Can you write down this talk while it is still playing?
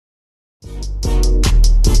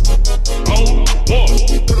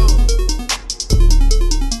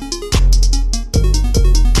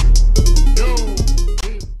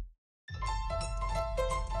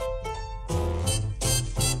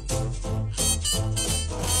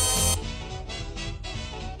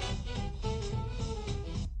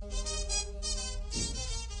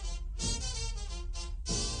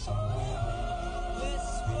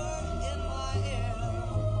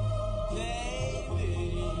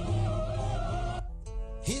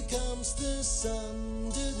comes the sun,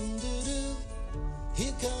 doo-doo-doo-doo.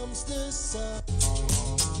 Here comes the sun.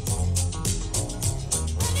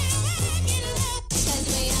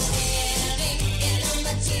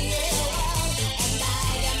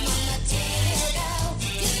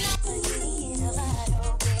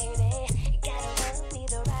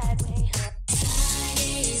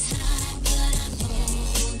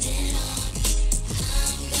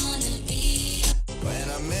 When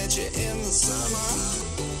I met you in the summer.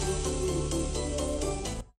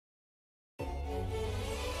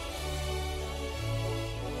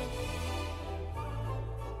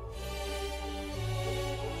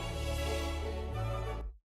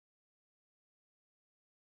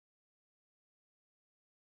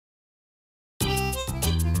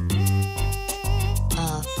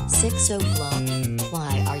 Uh, 6 o'clock.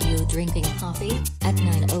 Why are you drinking coffee at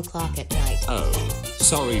 9 o'clock at night? Oh,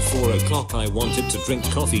 sorry, 4 o'clock. I wanted to drink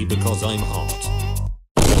coffee because I'm hot.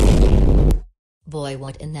 Boy,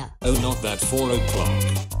 what in the... Oh, not that 4 o'clock.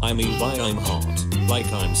 I mean, why I'm hot.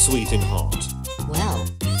 Like I'm sweet and hot. Well,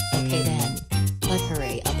 okay then. But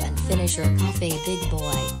hurry up and finish your coffee, big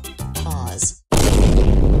boy. Pause.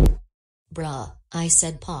 Bruh, I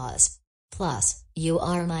said pause. Plus, you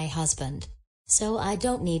are my husband. So I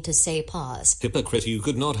don't need to say pause. Hypocrite, you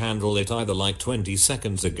could not handle it either like 20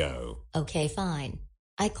 seconds ago. Okay, fine.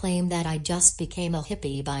 I claim that I just became a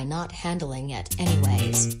hippie by not handling it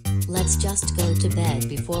anyways. Let's just go to bed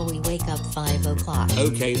before we wake up 5 o'clock.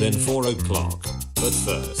 Okay then, 4 o'clock. But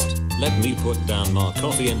first, let me put down my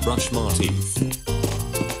coffee and brush my teeth.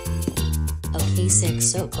 Okay,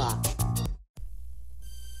 6 o'clock.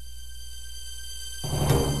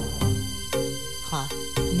 Ha.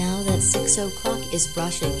 Now that 6 o'clock is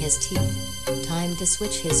brushing his teeth, time to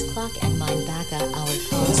switch his clock and mine back a hour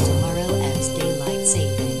cause tomorrow ends daylight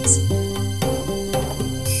savings.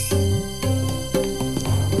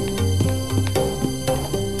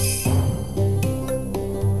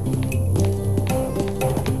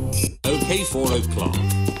 Okay, 4 o'clock.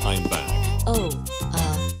 I'm back. Oh,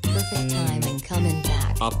 perfect timing coming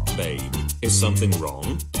back. Up, babe. Is something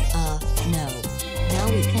wrong? No. Now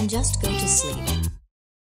we can just go to sleep.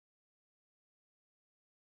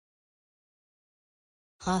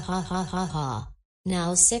 Ha ha ha ha ha.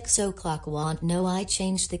 Now 6 o'clock won't know I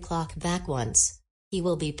changed the clock back once. He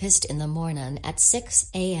will be pissed in the morning at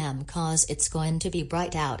 6 a.m. cause it's going to be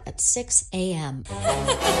bright out at 6 a.m.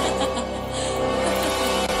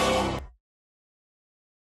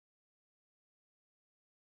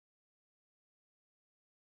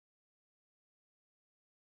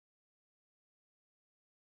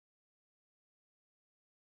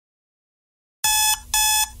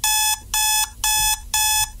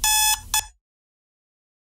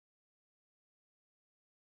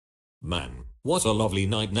 Man, what a lovely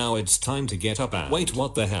night. Now it's time to get up and wait,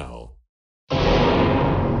 what the hell?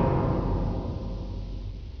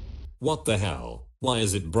 What the hell? Why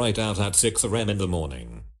is it bright out at 6 a.m. in the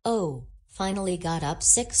morning? Oh, finally got up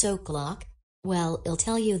 6 o'clock? Well, I'll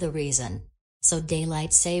tell you the reason. So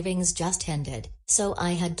daylight savings just ended, so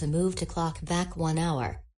I had to move the clock back 1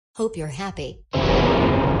 hour. Hope you're happy.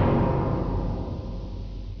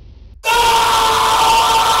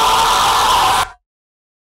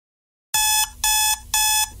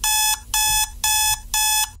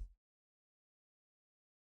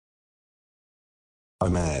 Oh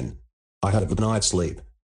man. I had a good night's sleep.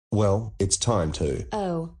 Well, it's time to...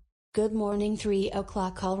 Oh, good morning 3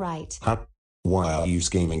 o'clock, alright. Huh? Why are you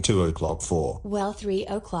scheming 2 o'clock for? Well, 3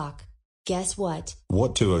 o'clock. Guess what?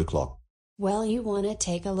 What 2 o'clock? Well, you wanna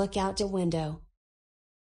take a look out the window.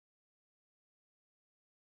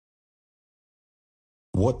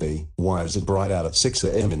 What the? Why is it bright out at 6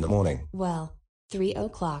 a.m. in the morning? Well, 3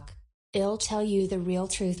 o'clock. I'll tell you the real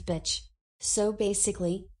truth, bitch. So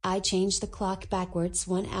basically, I changed the clock backwards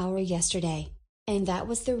 1 hour yesterday. And that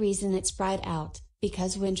was the reason it's bright out,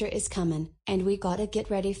 because winter is coming, and we gotta get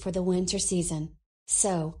ready for the winter season.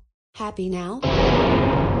 So, happy now?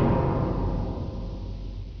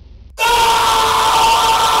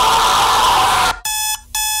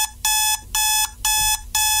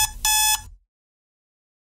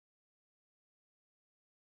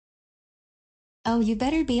 Oh, you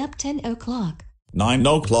better be up 10 o'clock. 9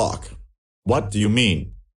 o'clock. What do you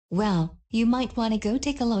mean? Well, you might want to go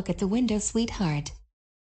take a look at the window, sweetheart.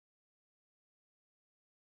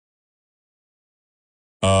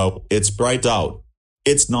 It's bright out.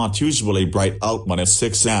 It's not usually bright out when it's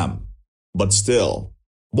 6 a.m. But still.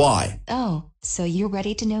 Why? Oh, so you're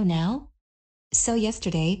ready to know now? So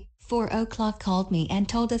yesterday, 4 o'clock called me and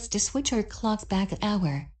told us to switch our clocks back an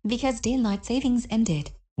hour, because daylight savings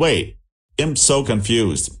ended. Wait. I'm so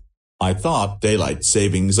confused. I thought daylight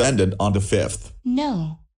savings ended on the 5th.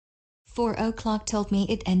 No. 4 o'clock told me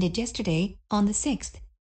it ended yesterday, on the 6th.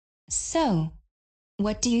 So,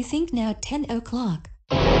 what do you think now 10 o'clock?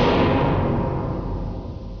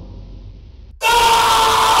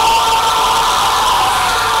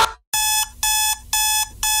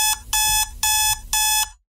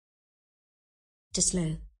 Too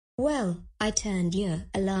slow. Well, I turned your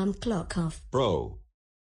alarm clock off. Bro.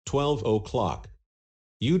 12 o'clock.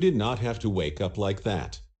 You did not have to wake up like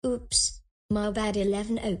that. Oops. My bad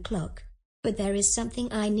 11 o'clock. But there is something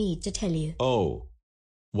I need to tell you. Oh.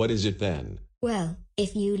 What is it then? Well,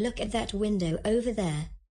 if you look at that window over there.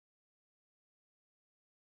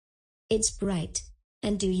 It's bright.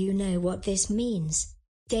 And do you know what this means?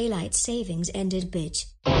 Daylight savings ended, bitch.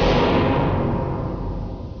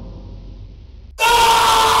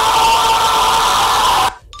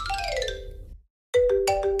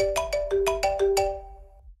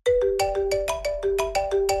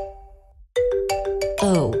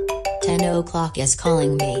 Oh. 10 o'clock is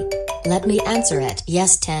calling me. Let me answer it.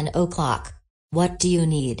 Yes, 10 o'clock. What do you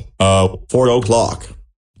need? 4 o'clock.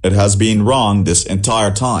 It has been wrong this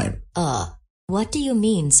entire time. What do you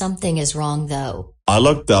mean something is wrong though? I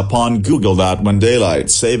looked up on Google that when daylight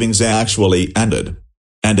savings actually ended.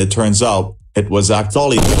 And it turns out, it was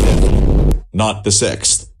actually the 5th, not the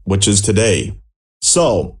 6th, which is today.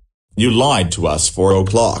 So, you lied to us 4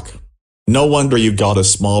 o'clock. No wonder you got a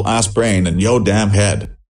small ass brain in your damn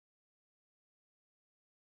head.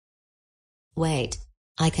 Wait.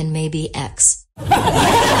 I can maybe X.